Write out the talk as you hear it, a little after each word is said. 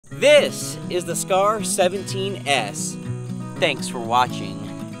This is the SCAR 17S. Thanks for watching.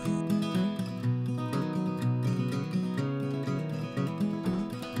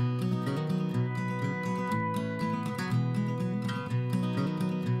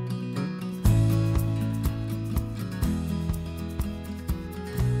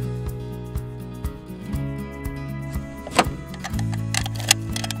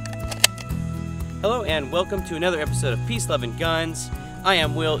 Hello and welcome to another episode of Peace, Love, and Guns. I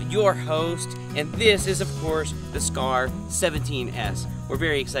am Will, your host, and this is, of course, the SCAR 17S. We're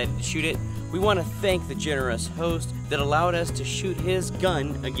very excited to shoot it. We want to thank the generous host that allowed us to shoot his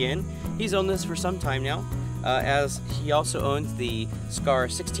gun again. He's owned this for some time now, as he also owns the SCAR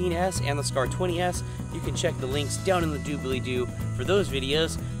 16S and the SCAR 20S. You can check the links down in the doobly-doo for those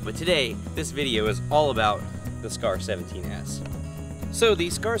videos, but today, this video is all about the SCAR 17S. So the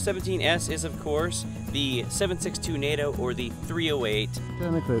SCAR 17S is, of course, the 7.62 NATO or the 308.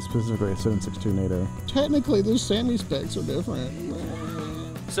 Technically, it's specifically a 7.62 NATO. Technically, those SAMI specs are different.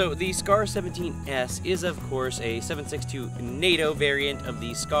 So the SCAR 17S is, of course, a 7.62 NATO variant of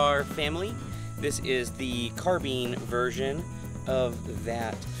the SCAR family. This is the Carbine version of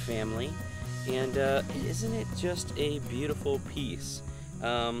that family. And isn't it just a beautiful piece?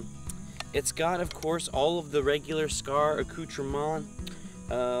 It's got, of course, all of the regular SCAR accoutrement.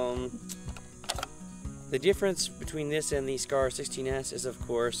 The difference between this and the SCAR 16S is, of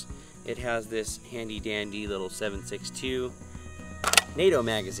course, it has this handy-dandy little 7.62 NATO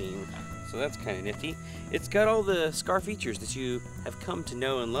magazine. So that's kind of nifty. It's got all the SCAR features that you have come to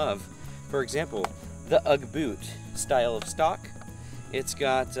know and love. For example, the UGG boot style of stock. It's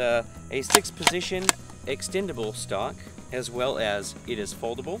got a 6-position extendable stock, as well as it is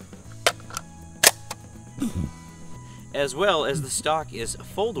foldable. As well as the stock is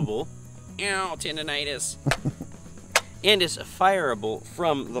foldable, ow, tendonitis, and is fireable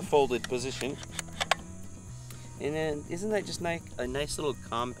from the folded position. And then, isn't that just like a nice little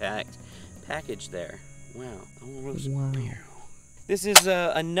compact package there? Wow. Wow. This is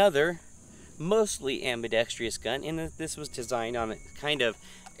another mostly ambidextrous gun, and this was designed on a kind of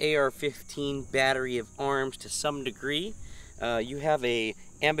AR-15 battery of arms to some degree. You have a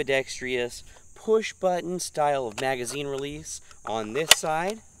ambidextrous push button style of magazine release on this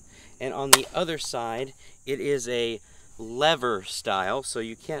side, and on the other side it is a lever style, so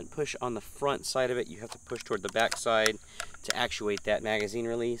you can't push on the front side of it, you have to push toward the back side to actuate that magazine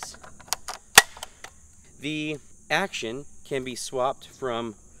release. The action can be swapped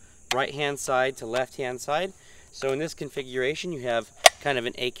from right hand side to left hand side, so in this configuration you have kind of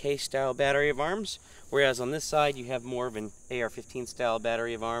an AK style battery of arms, whereas on this side you have more of an AR-15 style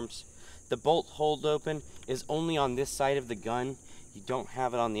battery of arms. The bolt hold open is only on this side of the gun. You don't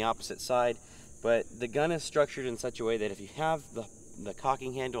have it on the opposite side, but the gun is structured in such a way that if you have the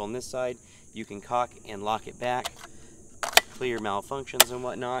cocking handle on this side, you can cock and lock it back, clear malfunctions and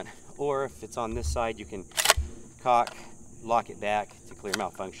whatnot, or if it's on this side, you can cock, lock it back to clear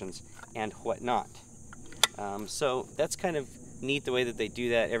malfunctions and whatnot. So that's kind of neat the way that they do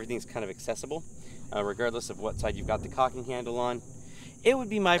that. Everything's kind of accessible, regardless of what side you've got the cocking handle on. It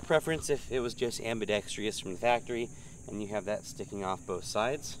would be my preference if it was just ambidextrous from the factory and you have that sticking off both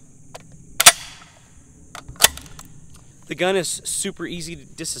sides. The gun is super easy to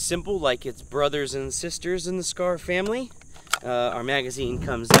disassemble like its brothers and sisters in the SCAR family. Our magazine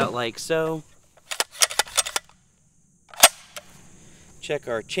comes out like so. Check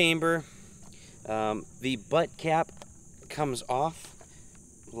our chamber. The butt cap comes off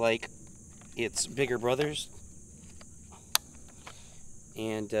like its bigger brothers.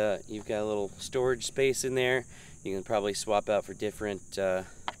 And you've got a little storage space in there. You can probably swap out for different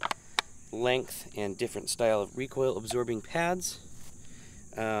length and different style of recoil absorbing pads.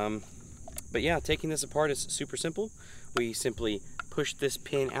 But yeah, taking this apart is super simple. We simply push this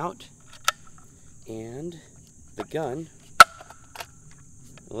pin out and the gun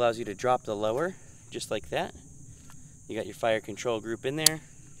allows you to drop the lower just like that. You got your fire control group in there.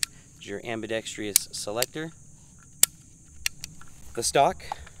 There's your ambidextrous selector. The stock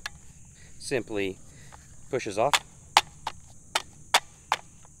simply pushes off.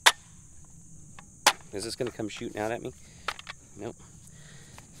 Is this going to come shooting out at me? Nope.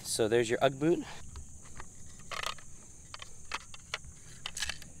 So there's your UGG boot.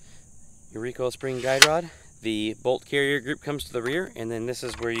 Your recoil spring guide rod. The bolt carrier group comes to the rear, and then this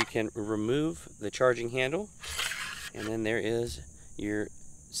is where you can remove the charging handle. And then there is your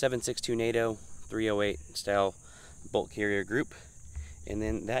 7.62 NATO 308 style bolt carrier group. And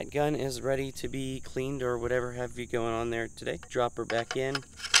then that gun is ready to be cleaned or whatever have you going on there today. Drop her back in,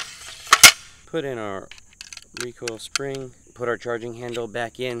 put in our recoil spring, put our charging handle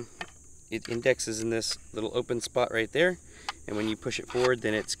back in, it indexes in this little open spot right there, and when you push it forward,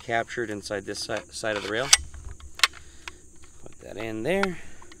 then it's captured inside this side of the rail. Put that in there.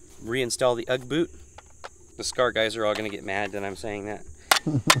 Reinstall the UGG boot. The SCAR guys are all going to get mad that I'm saying that.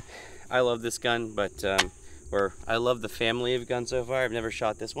 I love this gun, but or I love the family of guns so far. I've never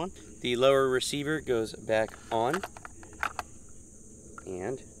shot this one. The lower receiver goes back on,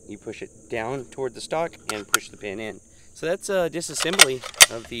 and you push it down toward the stock and push the pin in. So that's a disassembly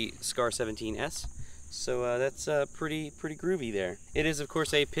of the SCAR 17S. So that's pretty groovy there. It is of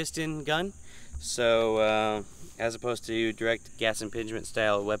course a piston gun, so as opposed to direct gas impingement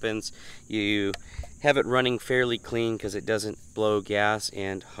style weapons, you have it running fairly clean because it doesn't blow gas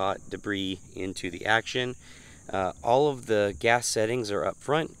and hot debris into the action. All of the gas settings are up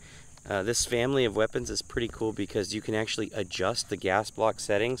front. This family of weapons is pretty cool because you can actually adjust the gas block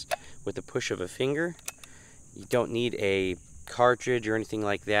settings with the push of a finger. You don't need a cartridge or anything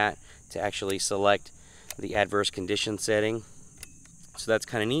like that to actually select the adverse condition setting. So that's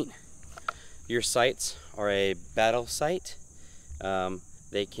kind of neat. Your sights are a battle sight.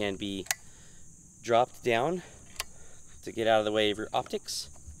 They can be dropped down to get out of the way of your optics.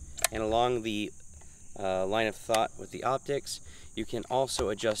 And along the line of thought with the optics, you can also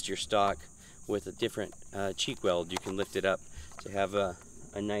adjust your stock with a different cheek weld. You can lift it up to have a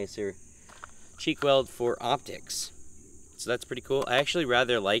nicer cheek weld for optics. So that's pretty cool. I actually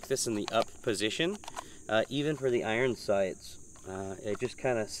rather like this in the up position, even for the iron sights. It just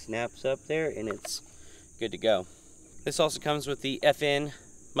kind of snaps up there and it's good to go. This also comes with the FN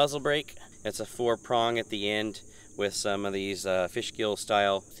muzzle brake. It's a 4-prong at the end with some of these fish gill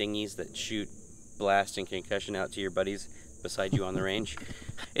style thingies that shoot blast and concussion out to your buddies beside you on the range.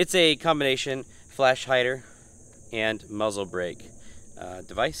 It's a combination flash hider and muzzle brake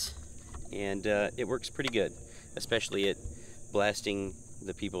device, and it works pretty good, especially at blasting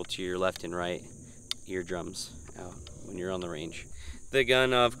the people to your left and right eardrums out when you're on the range. The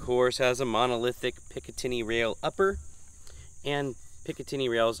gun, of course, has a monolithic Picatinny rail upper and Picatinny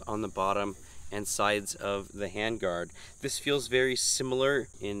rails on the bottom and sides of the handguard. This feels very similar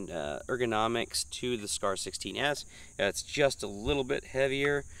in ergonomics to the SCAR 16S. It's just a little bit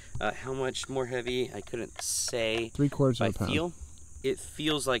heavier. How much more heavy, I couldn't say. 3/4 of a pound. Feel. It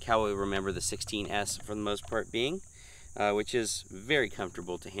feels like how I remember the 16S for the most part being, which is very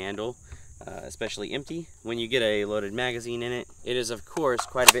comfortable to handle, especially empty. When you get a loaded magazine in it, it is of course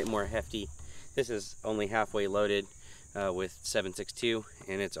quite a bit more hefty. This is only halfway loaded with 7.62,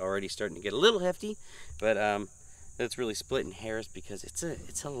 and it's already starting to get a little hefty, but that's really splitting hairs because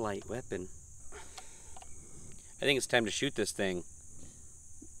it's a light weapon. I think it's time to shoot this thing.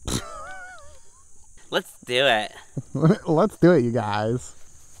 Let's do it. Let's do it, you guys.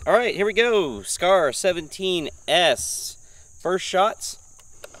 All right, here we go. SCAR 17S. First shots.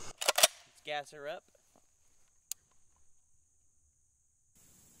 Let's gas her up.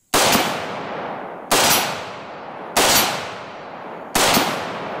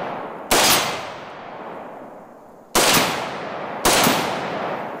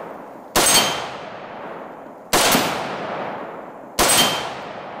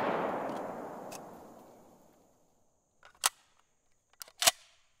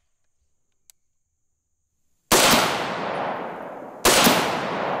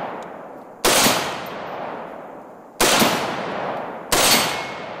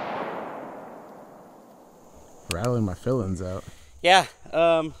 Rattling my fillings out. Yeah,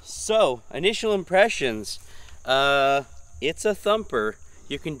 so initial impressions. It's a thumper.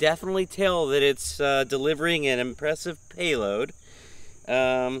 You can definitely tell that it's delivering an impressive payload.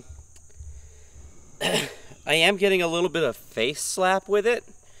 I am getting a little bit of face slap with it,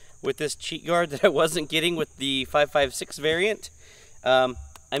 with this cheek guard that I wasn't getting with the 5.56 variant. I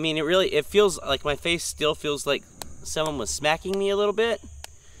mean, it feels like my face still feels like someone was smacking me a little bit.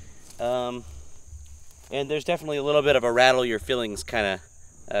 And there's definitely a little bit of a rattle your feelings kind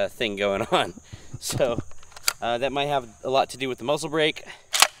of thing going on. So that might have a lot to do with the muzzle brake.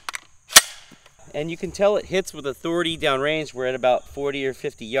 And you can tell it hits with authority downrange. We're at about 40 or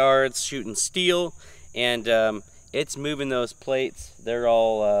 50 yards shooting steel, and it's moving those plates. They're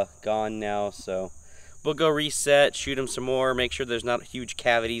all gone now, so we'll go reset, shoot them some more, make sure there's not huge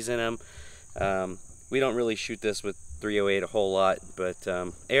cavities in them. We don't really shoot this with 308 a whole lot, but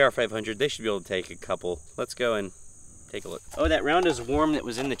AR-500, they should be able to take a couple. Let's go and take a look. Oh, that round is warm that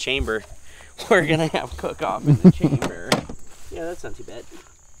was in the chamber. We're gonna have cook-off in the chamber. Yeah, that's not too bad.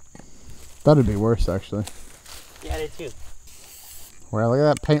 That'd be worse, actually. Yeah, I did too. Well, look at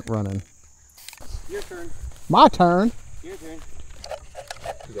that paint running. Your turn. My turn. Your turn.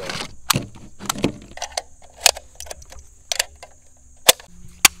 Go.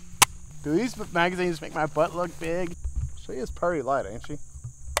 Do these magazines make my butt look big? She is pretty light, ain't she?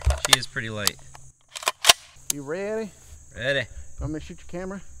 She is pretty light. You ready? Ready. Want me to shoot your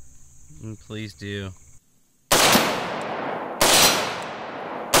camera? Please do.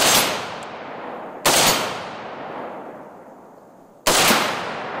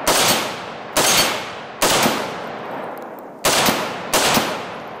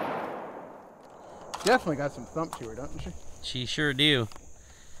 Definitely got some thump to her, doesn't she? She sure do.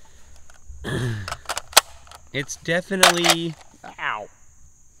 It's definitely... Ow!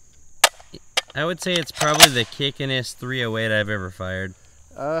 I would say it's probably the kickinest 308 I've ever fired.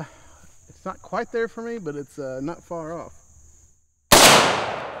 It's not quite there for me, but it's not far off.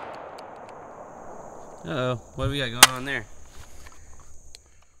 Uh-oh, what do we got going on there?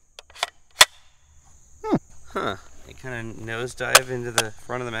 Huh. It kind of nosedive into the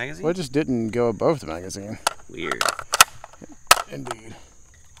front of the magazine? Well, it just didn't go above the magazine. Weird. Indeed.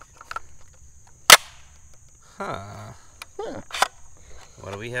 Huh. Huh.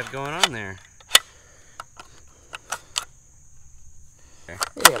 What do we have going on there?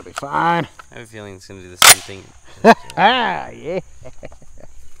 It'll be fine. I have a feeling it's going to do the same thing. Ah, yeah.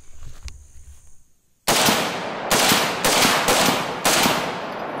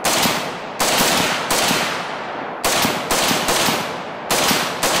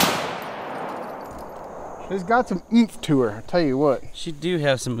 She's got some oomph to her, I tell you what. She do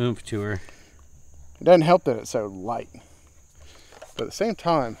have some oomph to her. It doesn't help that it's so light. But at the same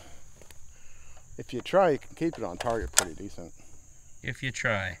time, if you try, you can keep it on target pretty decent. If you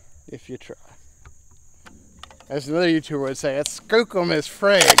try. If you try. As another YouTuber would say, it's skookum is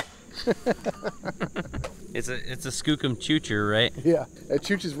frag. It's a skookum choocher, right? Yeah, that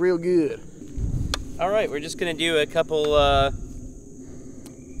chooch is real good. All right, we're just gonna do a couple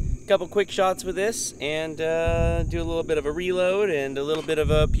quick shots with this and do a little bit of a reload and a little bit of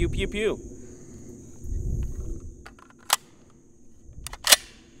a pew pew pew.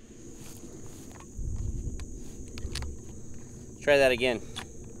 Try that again.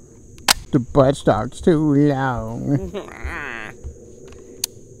 The butt stock's too long. Woo,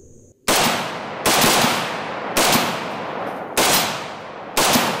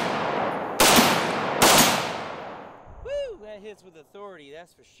 that hits with authority,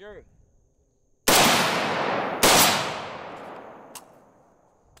 that's for sure.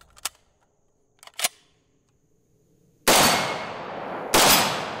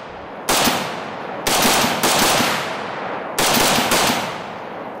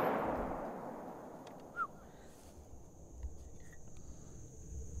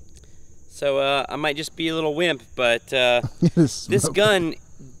 So I might just be a little wimp, but this gun,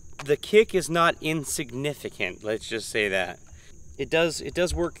 the kick is not insignificant. Let's just say that. It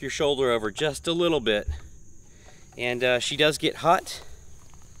does work your shoulder over just a little bit, and she does get hot.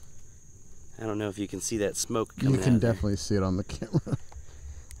 I don't know if you can see that smoke coming out. You can definitely see it on the camera.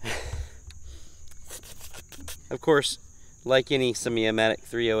 Of course, like any semi-automatic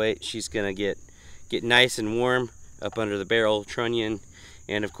 308, she's gonna get nice and warm up under the barrel trunnion.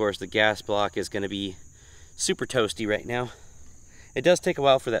 And of course the gas block is going to be super toasty right now. It does take a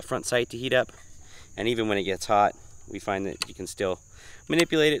while for that front sight to heat up, and even when it gets hot we find that you can still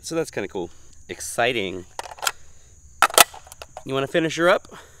manipulate it, so that's kind of cool. Exciting. You want to finish her up?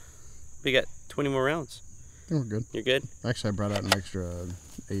 We got 20 more rounds. I think we're good. You're good? Actually, I brought out an extra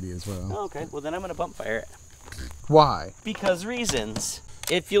 80 as well. Oh, okay, well then I'm going to bump fire it. Why? Because reasons.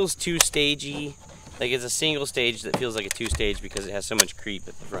 It feels too stagey. Like it's a single stage that feels like a two-stage because it has so much creep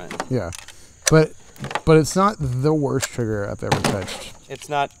at the front. Yeah, but it's not the worst trigger I've ever touched. It's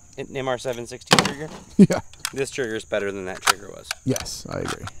not an MR716 trigger? Yeah. This trigger is better than that trigger was. Yes, I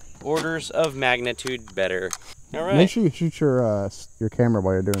agree. Orders of magnitude better. All right. Make sure you shoot your camera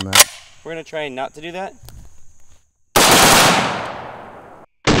while you're doing that. We're gonna try not to do that.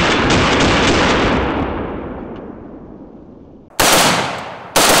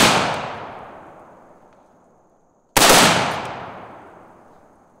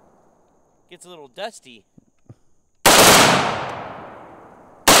 Gets a little dusty.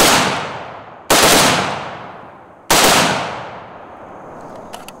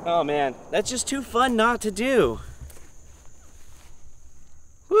 Oh man, that's just too fun not to do.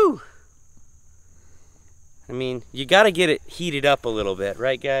 Woo! I mean, you gotta get it heated up a little bit,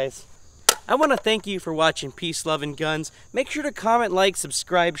 right guys? I want to thank you for watching Peace, Love, and Guns. Make sure to comment, like,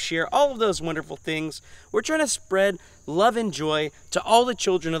 subscribe, share, all of those wonderful things. We're trying to spread love and joy to all the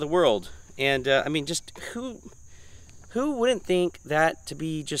children of the world. And I mean, just who wouldn't think that to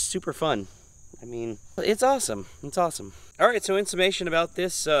be just super fun? I mean, it's awesome. It's awesome. All right, so in summation about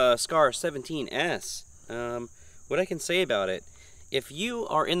this SCAR 17S, what I can say about it, if you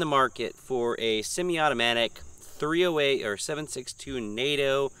are in the market for a semi-automatic 308 or 7.62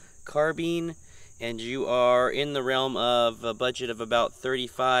 NATO carbine, and you are in the realm of a budget of about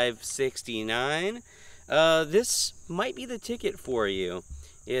 $35.69, this might be the ticket for you.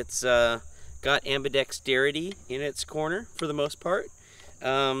 It's got ambidexterity in its corner for the most part.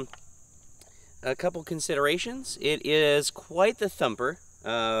 A couple considerations. It is quite the thumper.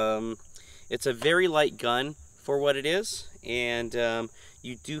 It's a very light gun for what it is, and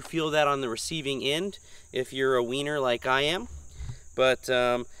you do feel that on the receiving end if you're a wiener like I am. But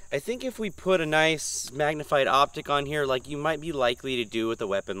I think if we put a nice magnified optic on here, like you might be likely to do with a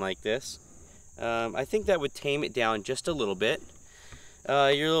weapon like this, I think that would tame it down just a little bit.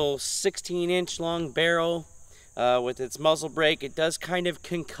 Your little 16-inch long barrel with its muzzle brake, it does kind of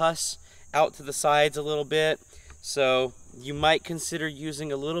concuss out to the sides a little bit, so you might consider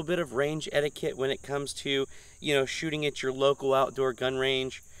using a little bit of range etiquette when it comes to, you know, shooting at your local outdoor gun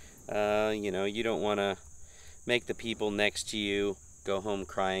range. You know, you don't want to make the people next to you go home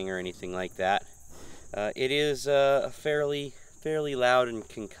crying or anything like that. It is a fairly loud and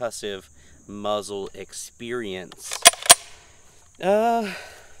concussive muzzle experience.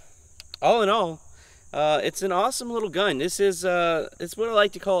 All in all, it's an awesome little gun. This is it's what I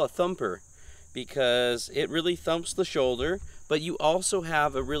like to call a thumper, because it really thumps the shoulder, but you also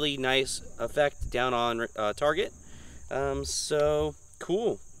have a really nice effect down on target. So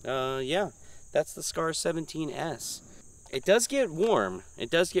cool. Yeah, that's the SCAR 17S. It does get warm. It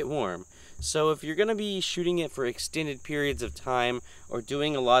does get warm. So if you're gonna be shooting it for extended periods of time, or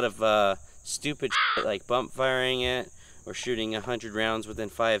doing a lot of stupid shit like bump firing it, or shooting 100 rounds within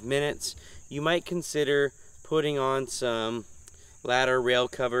 5 minutes, you might consider putting on some ladder rail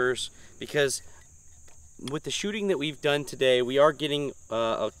covers, because with the shooting that we've done today, we are getting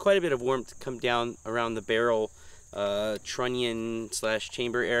quite a bit of warmth come down around the barrel trunnion /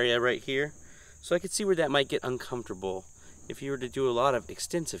 chamber area right here. So I could see where that might get uncomfortable if you were to do a lot of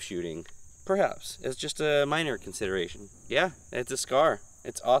extensive shooting. Perhaps it's just a minor consideration. Yeah, it's a SCAR.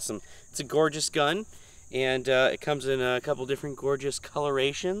 It's awesome. It's a gorgeous gun, and it comes in a couple different gorgeous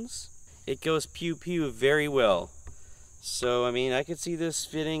colorations. It goes pew pew very well. So I mean, I could see this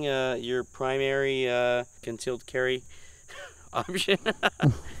fitting your primary concealed carry option.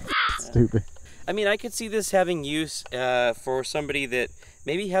 Stupid. I mean, I could see this having use for somebody that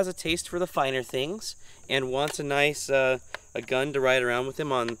maybe has a taste for the finer things and wants a nice a gun to ride around with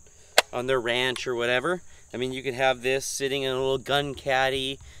them on their ranch or whatever. I mean, you could have this sitting in a little gun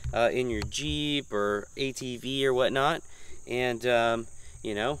caddy in your Jeep or ATV or whatnot, and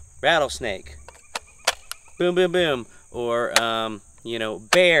you know, rattlesnake, boom boom boom, or you know,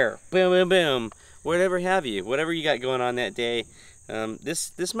 bear, boom boom boom, whatever have you, whatever you got going on that day.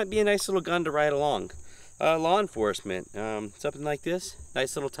 This might be a nice little gun to ride along. Law enforcement, something like this,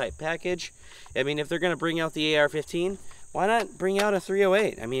 nice little tight package. I mean, if they're gonna bring out the AR-15, why not bring out a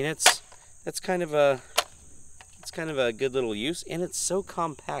 308? I mean, it's kind of a good little use, and it's so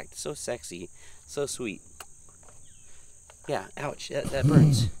compact, so sexy, so sweet. Yeah, ouch, that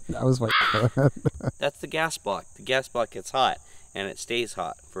burns. That was like That's the gas block. The gas block gets hot, and it stays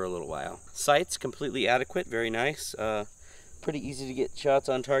hot for a little while. Sights completely adequate, very nice. Pretty easy to get shots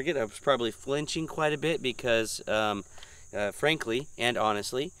on target. I was probably flinching quite a bit because, frankly and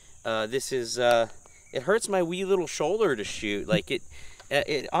honestly, this is it hurts my wee little shoulder to shoot. Like it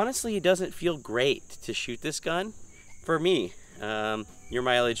honestly, it doesn't feel great to shoot this gun for me. Your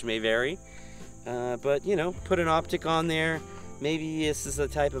mileage may vary, but you know, put an optic on there. Maybe this is the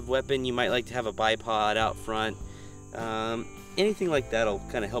type of weapon you might like to have a bipod out front. Anything like that'll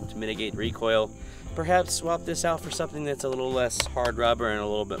kind of help to mitigate recoil. Perhaps swap this out for something that's a little less hard rubber and a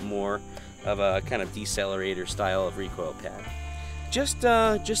little bit more of a kind of decelerator style of recoil pad. Just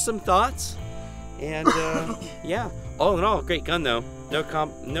some thoughts, and yeah, all in all, great gun though.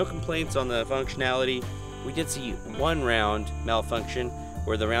 No complaints on the functionality. We did see one round malfunction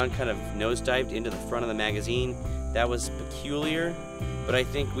where the round kind of nosedived into the front of the magazine. That was peculiar, but I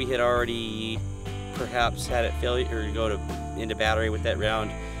think we had already perhaps had it failure or go into battery with that round,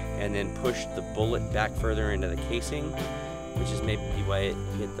 and then push the bullet back further into the casing, which is maybe why it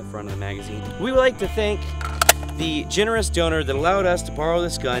hit the front of the magazine. We would like to thank the generous donor that allowed us to borrow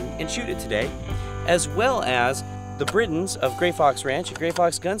this gun and shoot it today, as well as the Briddons of Gray Fox Ranch and Gray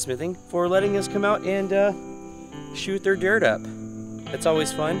Fox Gunsmithing for letting us come out and shoot their dirt up. That's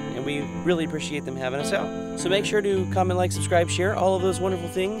always fun, and we really appreciate them having us out. So make sure to comment, like, subscribe, share, all of those wonderful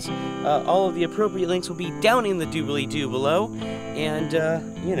things. All of the appropriate links will be down in the doobly-doo below. And,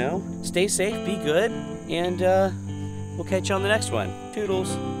 you know, stay safe, be good, and we'll catch you on the next one.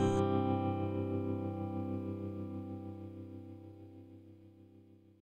 Toodles.